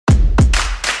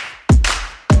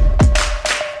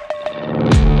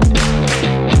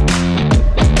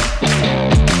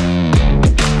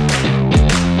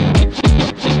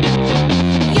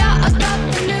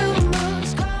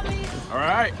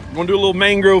gonna do a little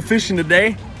mangrove fishing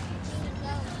today.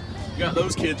 You got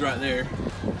those kids right there.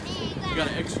 You got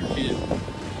an extra kid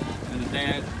and a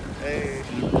dad. Hey.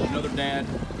 And another dad.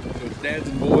 So it's dads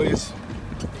and boys.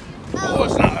 Oh,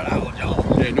 it's not allowed,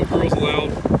 y'all. Yeah, no girls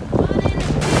allowed.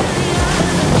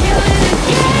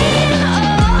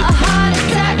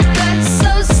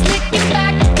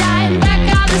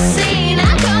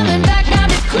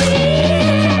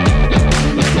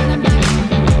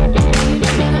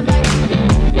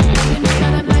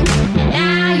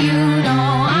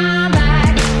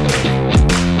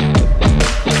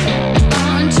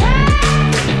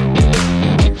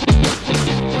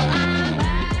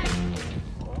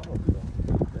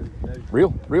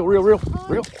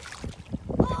 Real.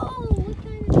 Oh,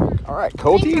 all right,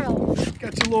 Colty. Mangrove.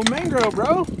 Got your little mangrove,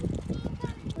 bro.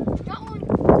 Got one.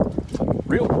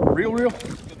 Real.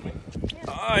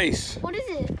 Nice. What is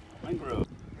it? Mangrove.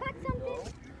 Caught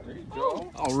something. There you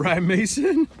go. All right,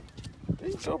 Mason. There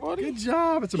you go, buddy. Good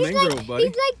job. It's a mangrove, buddy.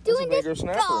 He's like doing That's a this. mangrove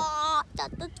snapper.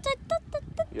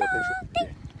 You got a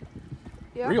picture?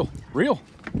 Yeah. Real.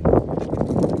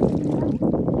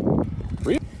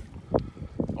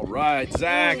 All right,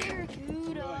 Zach.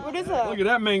 What is that? Look at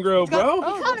that mangrove, bro.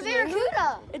 He caught a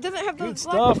barracuda. It doesn't have the Good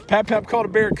stuff. Pap caught a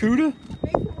barracuda.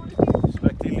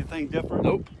 Expect anything different?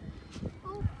 Nope.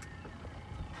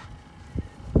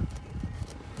 The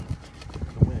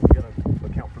wind. You gotta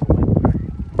account for the wind, okay?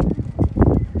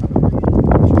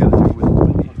 What you gotta do with the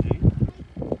wind?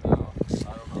 I don't know.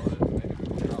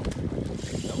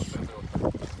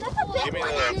 That's a big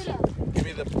barracuda. Give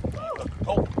me the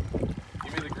Colt.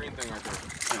 Give me the green thing right there.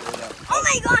 Oh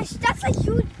my gosh, that's a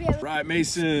huge barracuda. Right,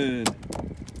 Mason.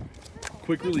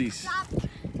 Quick release. It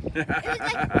was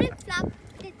like flip flop.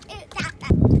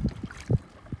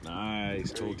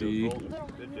 Nice, There you Colty. go, Colt.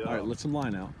 Good job. All right, let some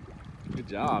line out. Good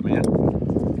job, man.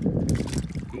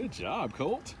 Good job,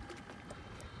 Colt.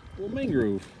 Little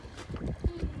mangrove.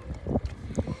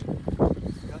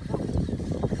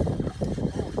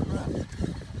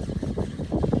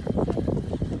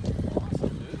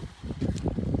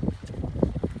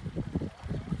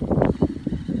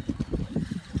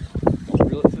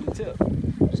 Reel it to the tip.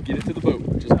 Just get it to the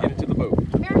boat. Just get it to the boat.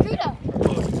 Barracuda.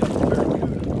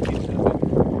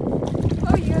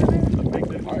 Oh, you got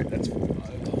it. All right, that's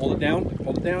hold it down.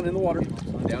 Hold it down in the water.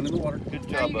 Down in the water. Good Are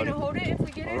job, you buddy. gonna hold it if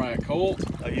we get it? All right, Colt.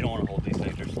 Oh, you don't want to hold these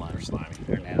things. They're slimy.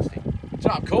 They're nasty. Good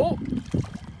job, Colt.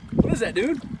 What is that,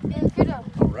 dude? Barracuda.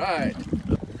 All right.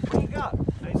 What do you got,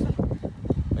 Mason?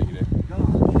 Thank you,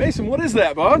 dude. Mason, what is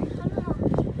that, bud?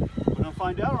 We're gonna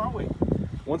find out, aren't we?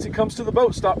 Once it comes to the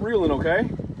boat, stop reeling, okay?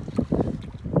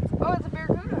 Oh, it's a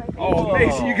barracuda, I think. Oh, Whoa.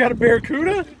 Mason, you got a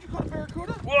barracuda? Dude, you caught a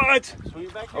barracuda? What? Swing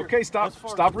it back here. Okay, stop That's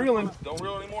far. stop reeling. Don't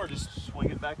reel anymore. Just swing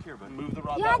it back here, but move the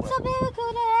rod Yeah, that it's way. a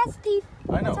barracuda. That's deep.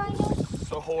 I know. That's all I know.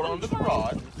 So hold on to the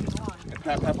rod and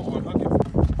Pap will unhook it.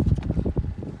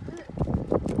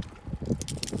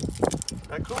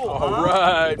 That cool, All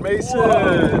right, Mason.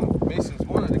 Whoa. Mason's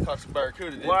wanted to catch some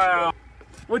barracuda, didn't Wow.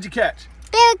 What'd you catch?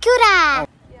 Barracuda.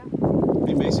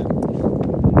 Hey, Mason.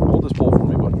 Hold this pole for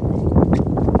me, bud.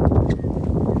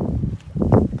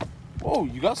 Whoa,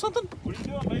 you got something? What are you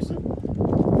doing, Mason?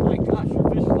 Oh my gosh, your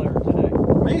fish flare today.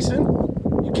 Mason,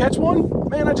 you catch one?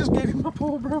 Man, I just gave you my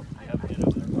pole, bro. I have it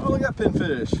over there. Oh, look at that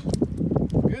pinfish.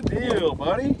 Good deal,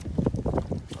 buddy.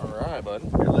 All right, bud.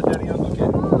 Here, let Daddy unhook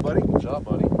it, buddy. Good job,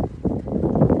 buddy.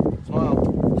 Smile.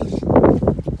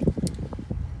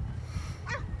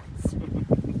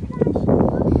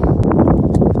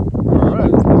 All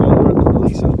right, he's gonna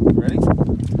release him. Ready?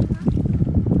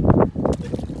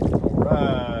 All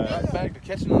right. Right back to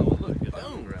catching another one. Look, get that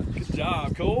one grabbed. Good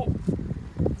job, Colt.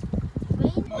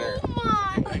 There. Oh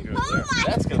my. That goes there.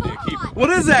 That's gonna be a keeper. What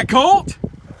is that, Colt?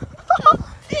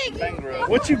 Mangrove.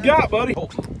 What you got, buddy?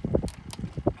 Colt.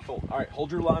 Colt. All right,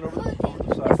 hold your line over the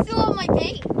side. It's still on my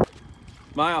bait.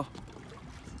 Smile.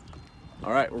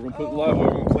 All right, we're gonna put the live wire.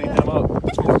 We're gonna clean him up.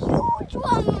 That's a huge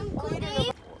one,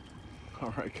 Cody.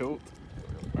 All right, Colt.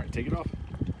 All right, take it off.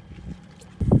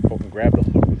 Colt can grab the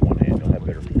hook with one hand. You'll have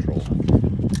better control.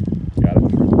 Got it.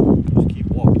 Just keep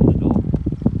walking the dog.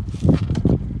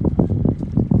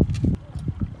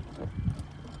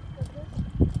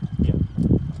 Yeah.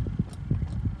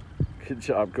 Good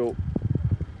job, Colt.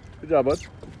 Good job, bud.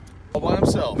 All by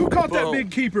himself. Who caught that Boom.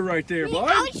 big keeper right there, I bud?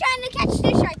 was trying to catch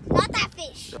this shark, not that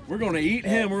fish. We're gonna eat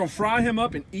him. We're gonna fry him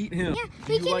up and eat him. Yeah,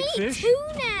 we You can like eat fish? two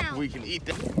now. We can eat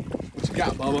that. What you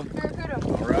got, Bubba? Barracuda.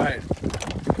 All right.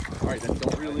 All right, then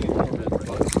don't reel any more, bud.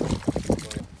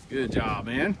 Good job,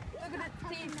 man. Look at it,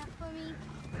 teeth. Enough for me.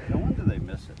 No wonder they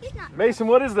miss it. He's not Mason,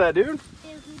 what is that, dude?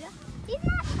 barracuda. He's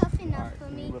not a enough for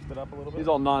me. Lift it up a little bit. He's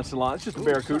all nonchalant. It's just a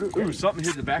barracuda. Ooh, something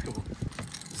hit the back of him.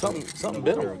 Something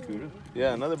bit him.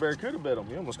 Yeah, another barracuda bit him.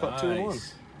 You almost caught 2 in 1.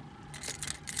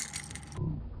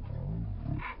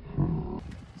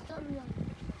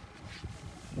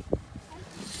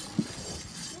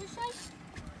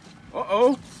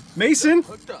 Uh-oh. Mason.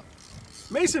 Hooked up.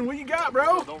 Mason, what you got,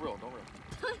 bro? Don't reel.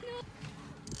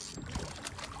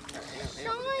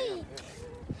 Sorry.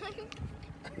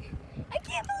 I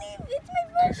can't believe it's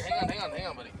my first Hang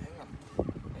on, buddy. Hang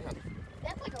on.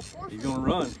 That's like a 4 He's feet. gonna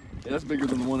run. Yeah, that's bigger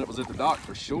than the one that was at the dock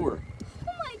for sure.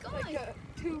 Oh my god. Like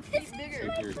 2 This feet is bigger.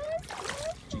 my Here.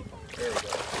 first one. There we go.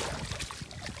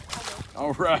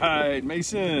 All right,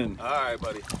 Mason. All right,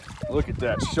 buddy. Look at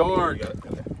that shark. That's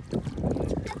my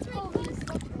first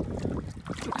one.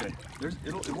 It's okay.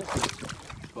 It won't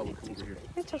Bubba, come over here.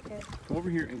 It's okay. Come over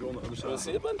here and go on the other side. Want to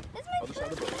see it, bud? That's my Other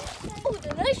side of the boat. Oh,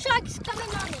 another shark's coming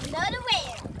on another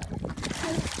wave.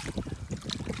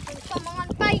 Come on,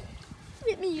 fight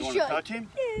with me, you shark. touch him?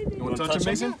 You want to touch him,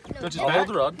 Mason? No, Touch his I'll back? hold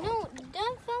the rod. No,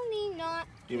 definitely not.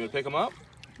 You want me to pick him up?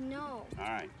 No. All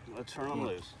right, let's turn them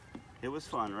loose. It was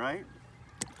fun, right?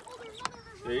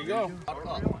 There you go.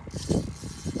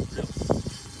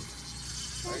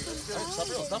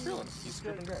 Stop reeling. He's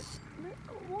skipping drag.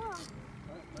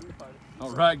 All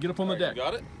right, get up on the deck. You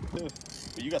got it?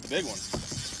 But you got the big one.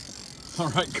 All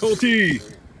right, Colty.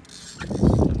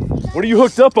 What are you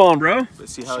hooked up on, bro? But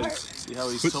see how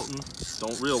he's tilting?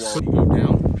 Don't reel while you go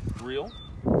down. Reel.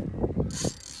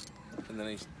 And then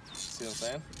he's, see what I'm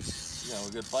saying? You have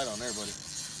a good fight on there, buddy.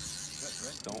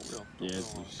 Don't reel. Yeah.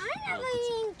 I never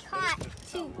even caught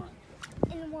 2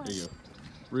 in 1. There you go.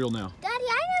 Reel now. Daddy,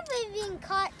 I never even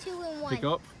caught 2 in 1.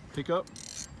 Pick up.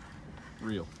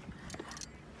 Reel.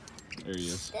 There he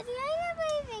is. Daddy, I never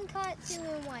even caught 2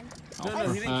 in 1. No,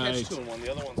 he didn't Alright. catch 2 in 1.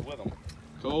 The other one's with him.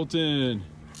 Colton.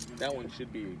 That one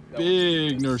should be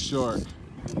Big nurse shark.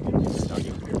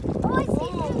 Oh, I see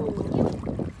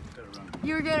him.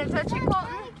 You were gonna touch it, Colton?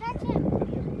 Daddy, catch him.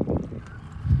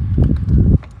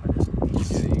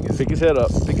 Pick his head up.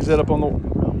 Pick his head up on the.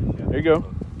 There you go.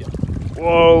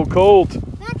 Whoa, Colt.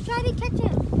 Max, try to catch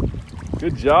him.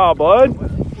 Good job, bud.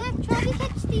 Max, try to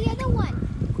catch the other one.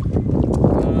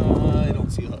 I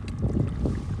don't see a hook.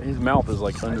 His mouth is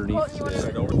like underneath. Colton, you wanna- Yeah.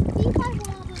 Right over. His teeth are one.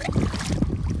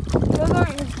 Those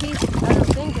aren't his teeth, I don't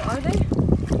think, are they?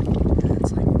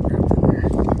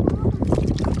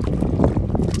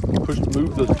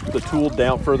 Move the tool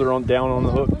down further on down on the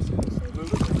hook.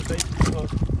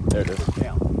 There it is.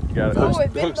 You got it. Oh, it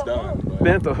The bit hook's the done. hook. but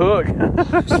Bent the hook. It's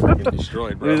freaking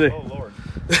destroyed, bro. Look at Oh, Lord.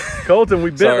 Colton, we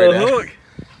bent Sorry, the Dad. hook.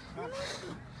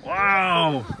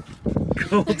 Wow.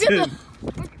 Colton.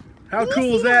 How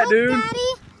cool is that, dude? Daddy?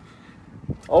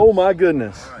 Oh my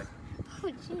goodness. Oh,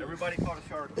 geez. Everybody caught a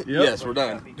shark. Yep. Yes, we're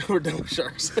done. We're done with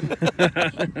sharks. Wait,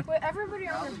 everybody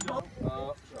on the boat.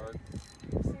 Shark.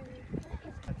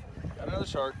 Got another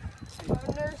shark.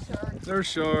 Nurse shark. There's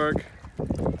shark.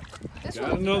 This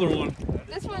Got one. another one.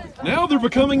 This one is. Now they're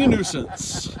becoming a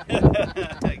nuisance. Give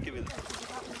me the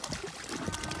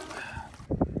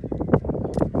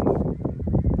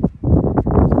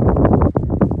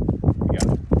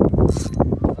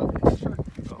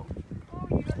Oh,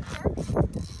 you got a shark?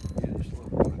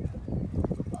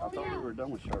 I thought we were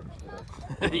done with sharks.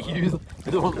 You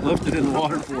the one that left it in the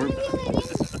water for him.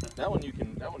 That one you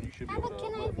can. That one you should be able Papa, to.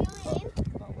 can I reel it in?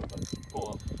 Pull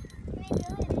up. Can I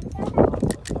reel it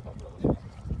in, Papa?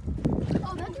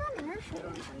 Oh, that's not a nurse. I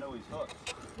don't even know he's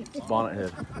hooked. Bonnet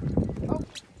head.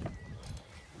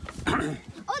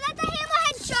 Oh, that's a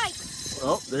hammerhead shark.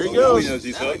 Oh, there he goes. knows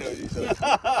he's hooked. There he It's a goes.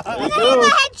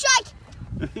 hammerhead shark.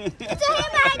 It's a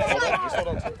hammerhead shark. Just hold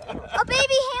on to it. A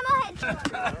baby hammerhead shark.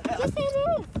 Yes, it is.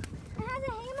 It has a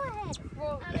hammerhead.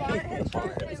 Well, Bonnet had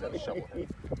shark. He's got a shovel head.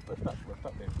 Lift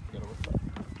up, babe. You gotta lift up.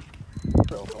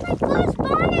 My first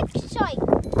bonnet shark.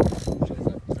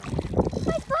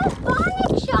 My first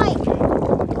bonnet shark.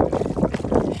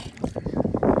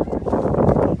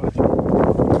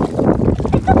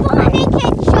 It's a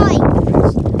bonnet shark.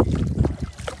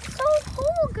 So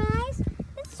cool, guys.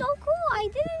 It's so cool. I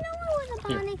didn't know it was a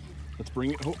Here. bonnet. Let's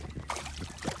bring it home.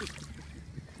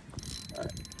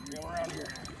 Bring him around here.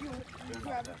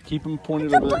 Keep him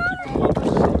pointed over there. Keep him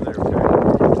over there.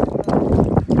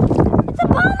 It's a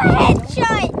bonnet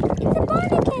shark. It's a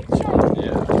bonnet shark.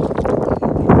 Yeah.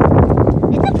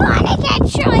 It's a bonnet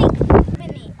shark.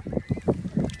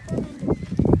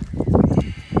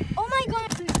 Oh my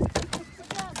god.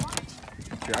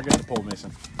 Here, I got the pole,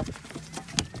 Mason.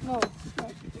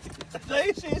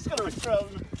 He's gonna throw.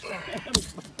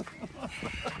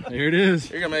 There it is.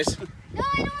 Here you go, Mace. No, I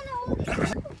don't want to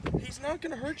hold it. He's not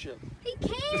gonna hurt you. He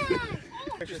can.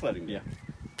 Just let him go. Yeah.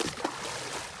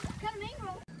 Got a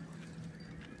mangrove.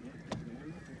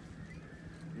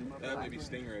 That may be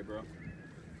stingray, bro.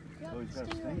 Oh, he's got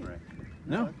a stingray.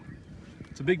 No.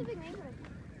 It's a big. Big mangrove.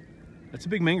 That's a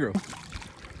big mangrove.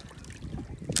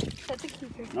 That's a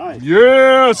keeper. Nice.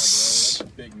 Yes. That's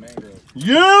a big mangrove.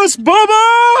 Yes,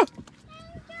 Bubba.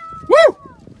 Woo!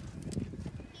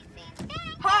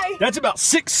 Hi. That's about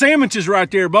 6 sandwiches right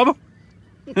there, Bubba.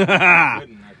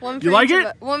 One for You like each it? Of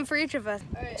us. One for each of us.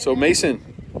 So Mason,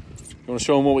 you want to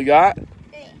show them what we got?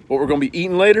 What we're going to be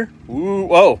eating later? Ooh,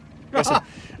 oh. That's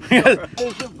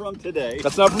From today.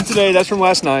 not from today. That's from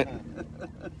last night.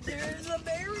 There's a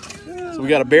barracuda. So we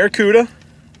got a Barracuda.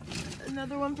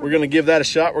 Another one for We're going to give that a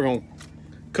shot. We're going to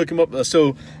cook him up.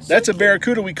 So that's a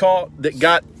Barracuda we caught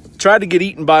that tried to get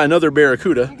eaten by another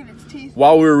Barracuda Look at its teeth.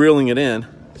 while we were reeling it in.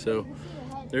 So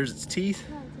there's its teeth.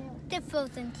 The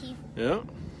frozen teeth. Yeah.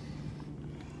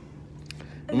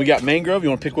 And we got mangrove. You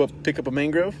want to pick up a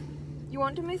mangrove? You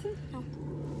want to, Mason? No.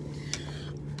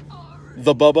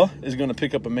 The Bubba is going to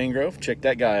pick up a mangrove. Check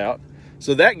that guy out.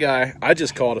 So that guy I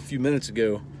just caught a few minutes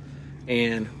ago,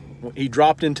 and he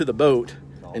dropped into the boat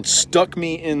and stuck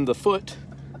me in the foot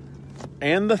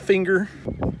and the finger.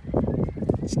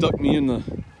 Stuck me in the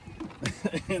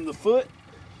in the foot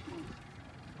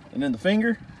and then the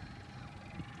finger.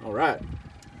 All right,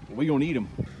 we gonna eat him.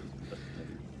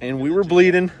 And we were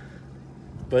bleeding,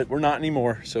 but we're not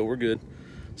anymore, so we're good.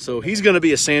 So he's gonna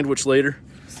be a sandwich later.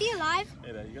 Is he alive?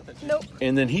 Nope.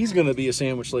 And then he's going to be a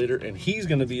sandwich later, and he's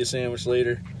going to be a sandwich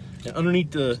later. And underneath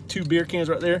the 2 beer cans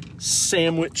right there,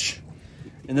 sandwich.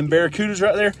 And then Barracudas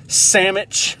right there,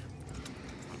 sandwich.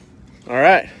 All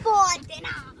right. For dinner.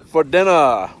 For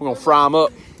dinner, we're going to fry them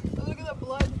up. Look at that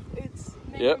blood. It's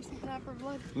Yep. snapper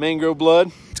blood. Mangrove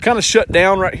blood. It's kind of shut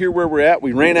down right here where we're at.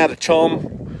 We ran out of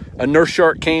chum. A nurse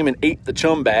shark came and ate the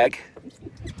chum bag.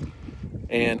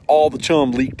 And all the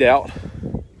chum leaked out.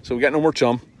 So we got no more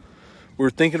chum. We were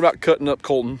thinking about cutting up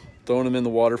Colton, throwing him in the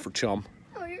water for chum.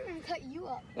 Oh, you're going to cut you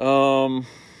up. When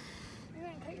You're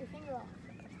going to cut your finger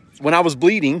off. I was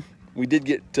bleeding, we did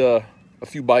get a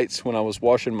few bites when I was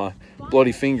washing my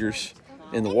bloody fingers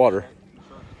in the water.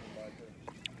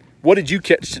 What did you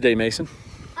catch today, Mason?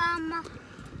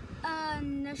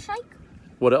 The shark.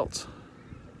 What else?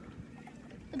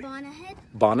 The bonnet head.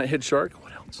 Bonnet head shark.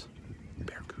 What else?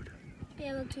 Barracuda.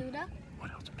 Barracuda.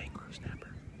 What else? Mangrove snapper.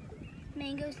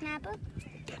 Mango snapper.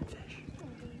 Pinfish.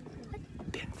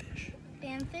 Pinfish.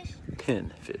 Banfish.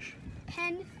 Pinfish.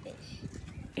 Penfish.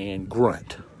 And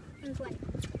grunt. And what?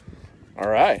 All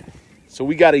right. So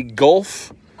we got a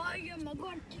Gulf. I am a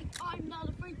grunt. I'm not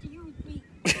afraid to use me.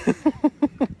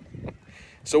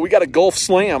 So we got a Gulf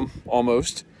Slam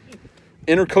almost.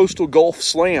 Intercoastal Gulf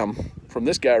Slam from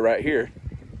this guy right here.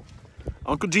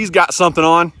 Uncle G's got something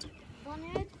on.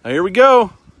 Bonnet. Here we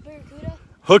go. Barracuda.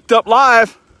 Hooked up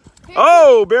live.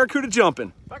 Oh, Barracuda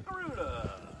jumping.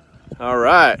 Barracuda. All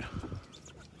right.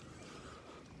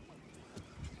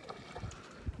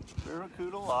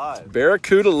 Barracuda live.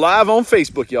 Barracuda live on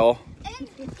Facebook, y'all. And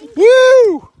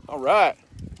Woo! All right.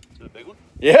 Is it a big one?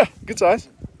 Yeah, good size.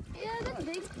 yeah, that's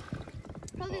big.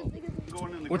 Probably as big as a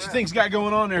Going in the What you ground. think's got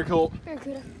going on there, Colt?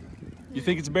 barracuda. You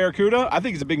think it's a Barracuda? I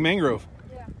think it's a big mangrove.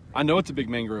 Yeah. I know it's a big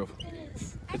mangrove. It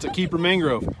is. It's a keeper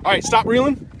mangrove. All right, stop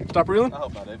reeling. Stop reeling. I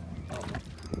hope not, Dave.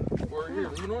 We're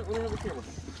here. You know what? We don't have a camera.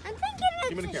 I'm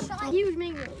Give me thinking the it's a camera. shark. Huge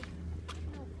mangrove.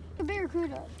 A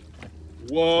barracuda.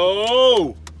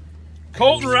 Whoa!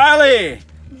 Colton Riley.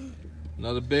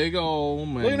 Another big old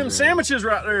man. Look at them sandwiches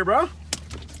right there, bro.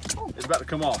 It's about to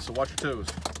come off, so watch your toes.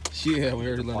 Yeah, we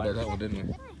already learned about that one, didn't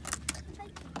we?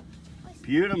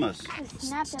 Beautimus.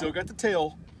 Snap Still got the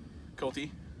tail,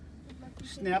 Colty.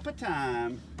 Snapper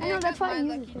time. I know that's why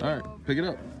you use it. All right, pick it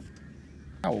up.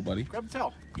 Towel, buddy. Grab the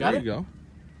towel. There Got you it? go.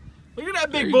 Look at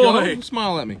that There big you go. boy.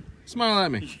 Smile at me. Smile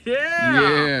at me. Yeah.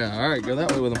 Yeah. All right, go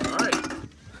that way with him. All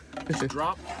right.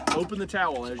 Drop. Open the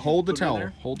towel. As you Hold the put it in towel.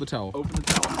 there. Hold the towel. Open the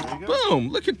towel. There you go. Boom!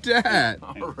 Look at that.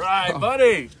 All right,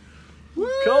 buddy.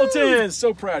 Colton,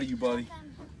 so proud of you, buddy.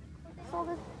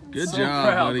 Good So job,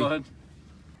 proud, buddy. bud.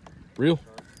 Real.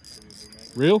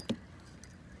 Real.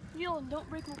 Yo, don't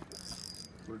break my.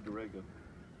 Where'd the rig go?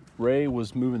 Ray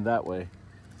was moving that way.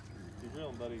 Keep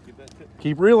reeling, buddy. Keep that tip.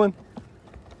 Keep reeling.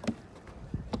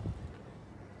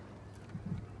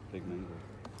 Big mango.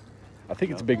 I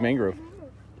think it's a big mangrove.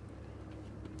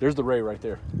 There's the Ray right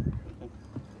there.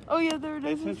 Oh yeah, there it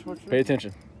Pay is. attention what you're Pay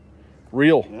attention.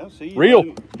 Reel. Yeah, see you. Reel. let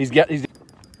him- He's.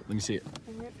 Let me see it.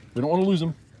 We don't want to lose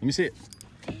him. Let me see it.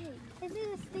 Is it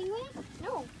a stingray?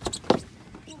 No. Okay.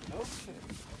 Is it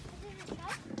a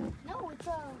shark? No, it's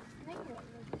a mangrove.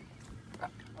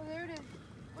 Oh, there it is.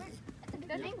 It's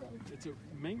a mangrove. It's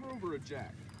a mangrove or a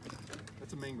jack?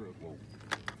 That's a mangrove. Whoa.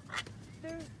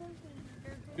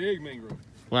 Big mangrove.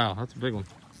 Wow, that's a big one.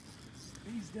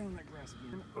 He's down in that grass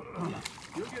again.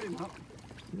 You'll get him up.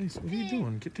 Nice. What are you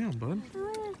doing? Get down, bud.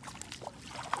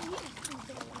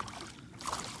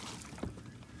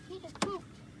 He just pooped.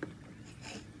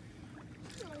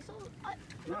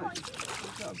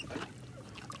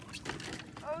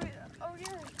 Oh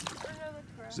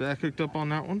yeah. Zach hooked up on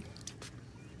that one.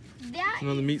 That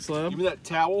Another meat slab. Give me that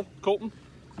towel, Colton.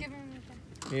 Give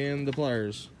him And the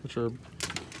pliers, which are...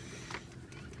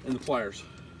 And the pliers.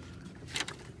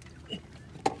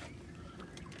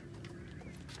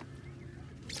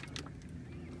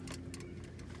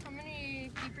 How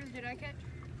many keepers did I catch?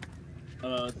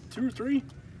 2 or 3.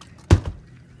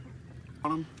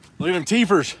 On them. Look at them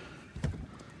teepers.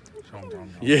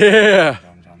 Yeah.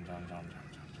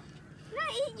 not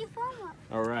eat your phone up.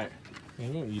 All right.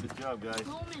 You won't eat it. Good job, guys.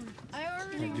 I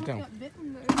already Get down. got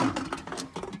bitten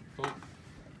though.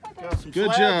 Got some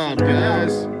Good slabs job, in there.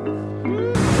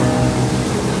 guys.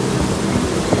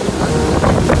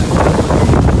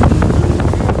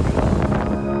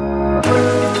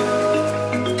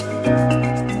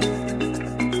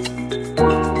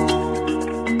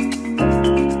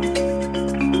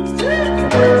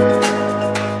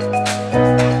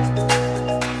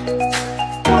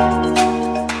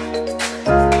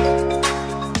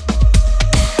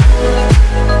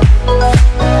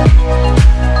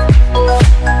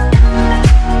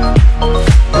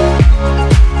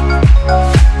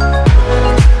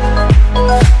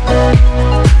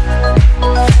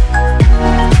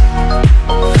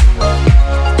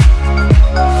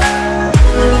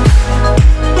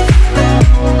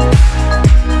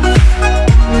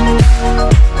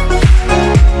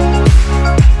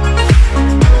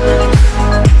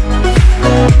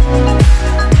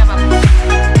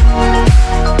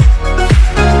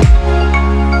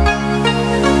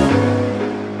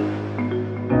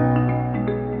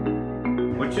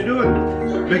 What you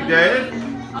doing, Big Dad?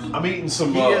 I'm eating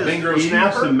some He is mangrove eating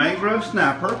snapper. some mangrove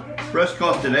snapper. Fresh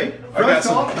caught today. I got Fresh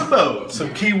off the boat.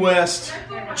 Some Key West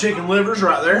chicken livers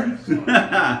right there.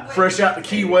 Fresh out the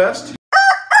Key West.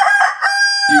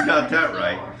 You got that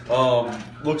right.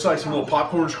 Looks like some little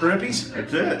popcorn scrimpies.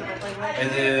 That's it. And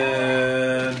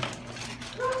then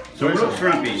Some real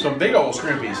shrimpies. some big old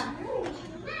scrimpies.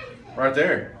 Right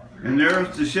there. And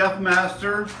there's the chef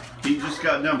master. He just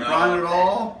got done frying it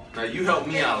all. Now you helped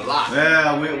me out a lot.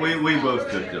 Yeah, we both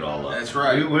cooked it all up. That's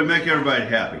right. We make everybody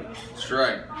happy. That's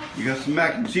right. You got some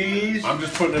mac and cheese. I'm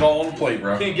just putting it all on the plate,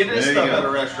 bro. Can't get this There you stuff go. at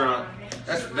a restaurant.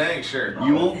 That's for dang sure.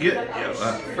 You won't get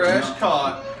Fresh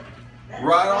caught,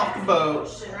 right off the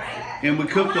boat. And we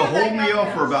cooked a whole meal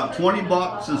for about 20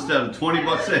 bucks instead of 20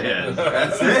 bucks a head.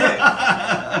 That's it.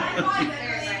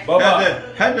 Bye-bye.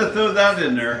 Had to throw that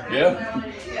in there. Yeah.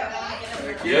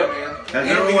 Yep, man. Has And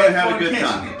everyone we had had a fun good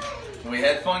catching time? it. We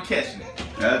had fun catching it.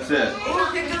 That's it.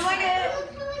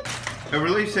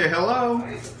 Everly, say hello.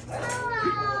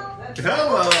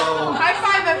 Hello. High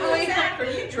five, Everly.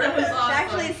 She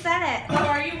actually said it. How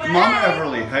are you? Mama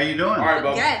Everly, how you doing? All right,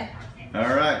 Bubba. Good.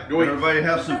 All right. Go eat. Everybody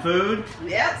have some food?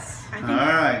 Yes. All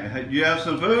right. You have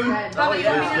some food? Bubba, Good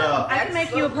stuff. I can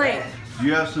make you a plate.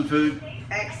 You have some food?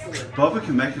 Excellent. Bubba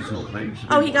can make his whole plate.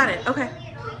 Oh, he got it. Okay.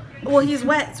 Well, he's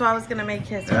wet, so I was gonna make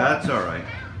his. That's all right.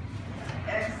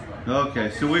 Okay,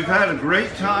 so we've had a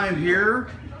great time here.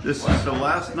 This is the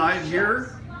last night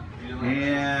here.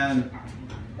 And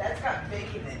That's got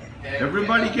bacon in it.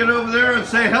 everybody get over there and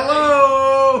say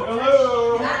hello.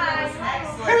 Hello.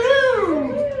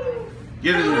 Hello.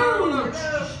 Get in there.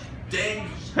 Dang.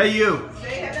 Hey, you.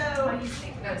 Say hello.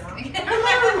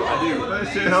 I do.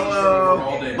 Say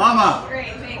hello. Mama.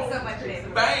 Great. Thanks so much, baby.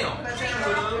 Bam.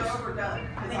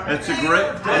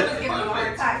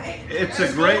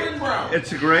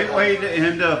 It's a great way to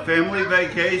end a family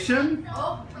vacation.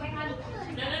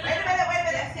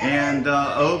 And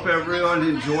I hope everyone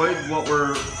enjoyed what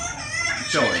we're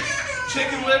showing.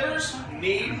 Chicken livers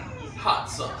need hot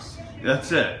sauce.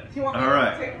 That's it. All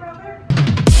right. Take her over there?